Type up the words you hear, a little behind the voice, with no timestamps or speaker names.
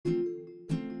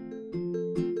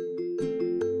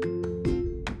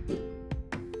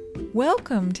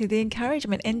Welcome to the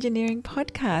Encouragement Engineering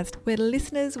Podcast, where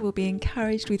listeners will be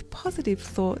encouraged with positive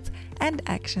thoughts and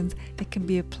actions that can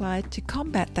be applied to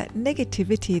combat that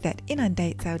negativity that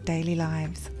inundates our daily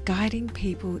lives, guiding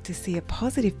people to see a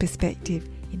positive perspective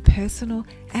in personal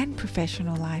and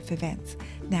professional life events.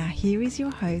 Now here is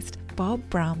your host, Bob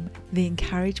Brum, the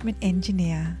Encouragement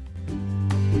Engineer.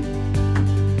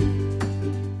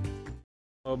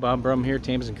 Hello, Bob Brum here,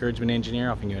 Tampa's Encouragement Engineer,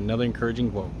 offering you another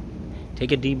encouraging quote.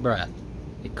 Take a deep breath.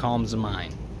 It calms the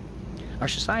mind. Our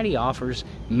society offers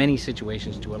many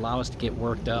situations to allow us to get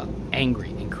worked up, angry,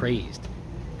 and crazed.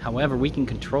 However, we can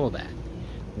control that.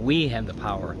 We have the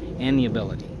power and the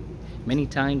ability. Many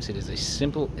times it is as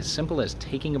simple as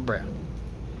taking a breath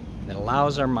that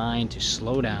allows our mind to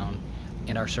slow down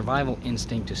and our survival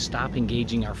instinct to stop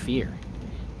engaging our fear.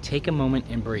 Take a moment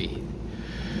and breathe.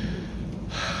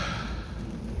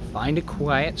 Find a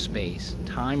quiet space,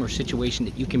 time, or situation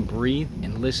that you can breathe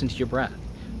and listen to your breath.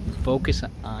 Focus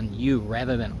on you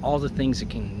rather than all the things that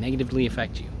can negatively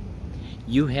affect you.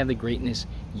 You have the greatness,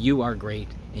 you are great,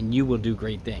 and you will do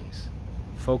great things.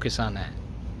 Focus on that.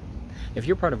 If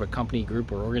you're part of a company,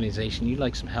 group, or organization, you'd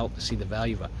like some help to see the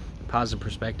value of a positive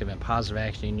perspective and positive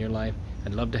action in your life,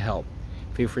 I'd love to help.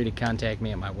 Feel free to contact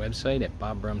me at my website at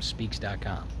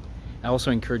bobbrumspeaks.com. I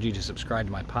also encourage you to subscribe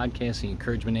to my podcast, the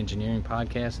Encouragement Engineering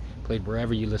Podcast, played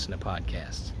wherever you listen to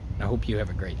podcasts. I hope you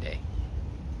have a great day.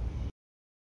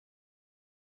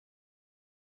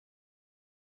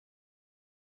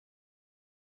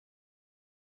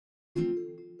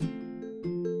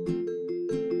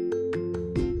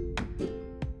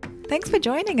 Thanks for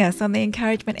joining us on the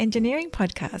Encouragement Engineering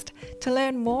Podcast. To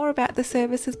learn more about the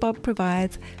services Bob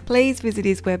provides, please visit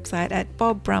his website at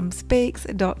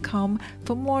bobbrumspeaks.com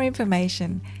for more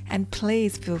information, and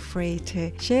please feel free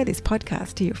to share this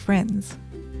podcast to your friends.